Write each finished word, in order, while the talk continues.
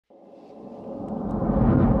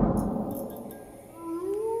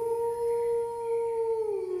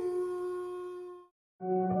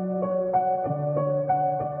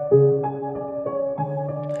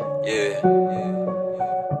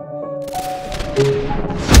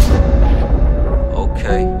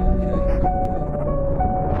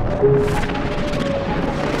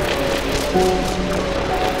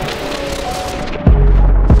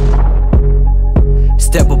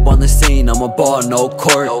I'm a ball, no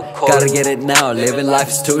court. Gotta get it now, living life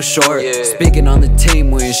is too short. Speaking on the team,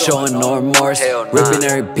 we ain't showing no remorse. Ripping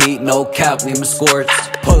every beat, no cap, leave me scorched.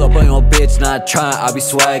 Pull up on your bitch, not trying, I be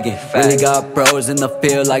swaggin'. Really got bros in the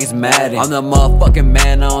field like it's Madden. I'm the motherfucking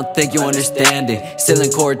man, I don't think you understand it. Still in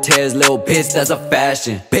Cortez, little bitch, that's a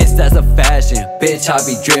fashion. Bitch, that's a fashion. Bitch, I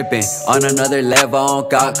be drippin'. On another level, I don't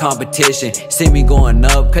got competition. See me going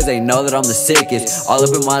up, cause they know that I'm the sickest. All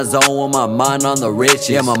up in my zone with my mind on the riches.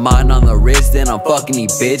 Yeah, my mind on the wrist, then I'm fucking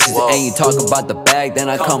these bitches. Ain't you talk about the bag, then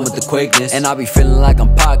I come with the quickness. And I be feeling like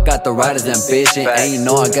I'm Pac, got the writer's ambition. And you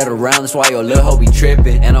know I get around, that's why your little hoe be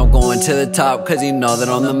trippin'. And I'm going to the top, cause you know that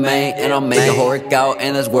I'm the main. And I'm making her work out,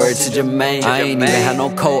 and that's word to Jermaine. I ain't even had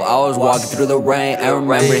no coat, I was walking through the rain. I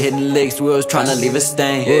remember hitting licks, we was trying to leave a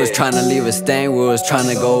stain. We was trying to leave a stain, we was trying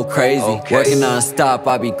to go crazy. Working non-stop,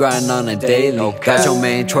 I be grinding on a daily. Got your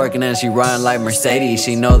main twerking and she riding like Mercedes.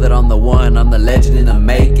 She know that I'm the one, I'm the legend in the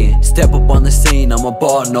making. Step up on the scene, I'm a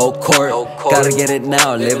ball, no court. Gotta get it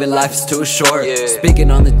now, living life is too short.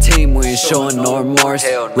 Speaking on the team, we ain't showing no remorse.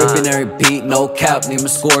 Ripping every beat, no cap, leave me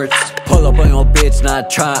scorched. Pull up on your bitch, not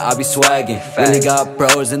trying, I be swaggin'. Really got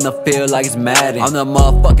bros in the field like it's Madden. I'm the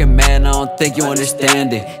motherfucking man, I don't think you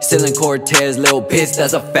understand it. Still in Cortez, little bitch,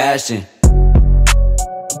 that's a fashion.